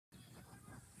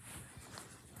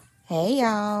Hey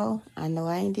y'all, I know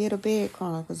I ain't did a bed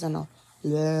chronicles in a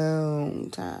long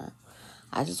time.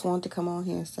 I just wanted to come on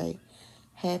here and say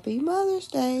Happy Mother's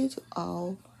Day to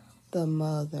all the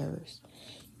mothers.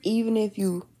 Even if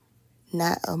you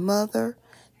not a mother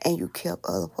and you kept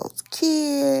other folks'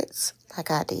 kids, like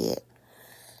I did.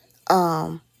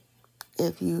 Um,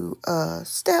 if you a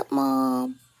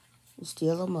stepmom, you're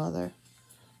still a mother.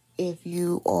 If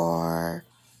you are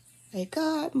a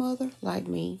godmother like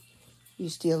me, you're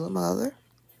still a mother.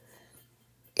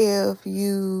 If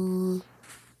you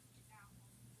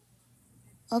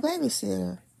a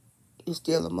babysitter, you're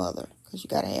still a mother because you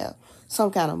got to have some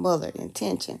kind of mother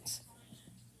intentions.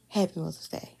 Happy Mother's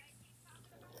Day.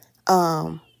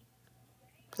 Um,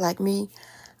 like me,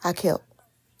 I kept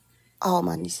all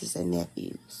my nieces and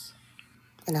nephews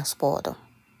and I spoiled them.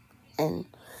 And,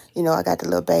 I got the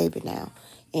little baby now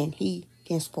and he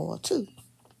can spoil too.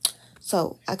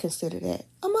 So I consider that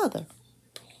a mother.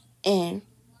 And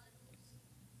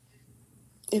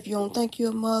if you don't think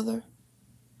you're a mother,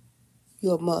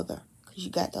 you're a mother because you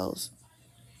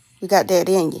got that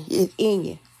in you. It's in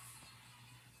you.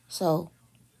 So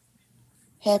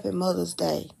happy Mother's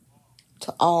Day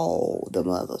to all the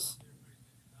mothers.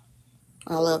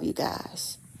 I love you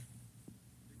guys.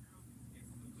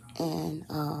 And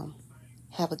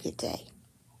have a good day.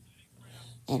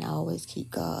 And always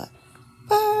keep God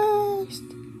first.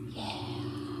 Yeah.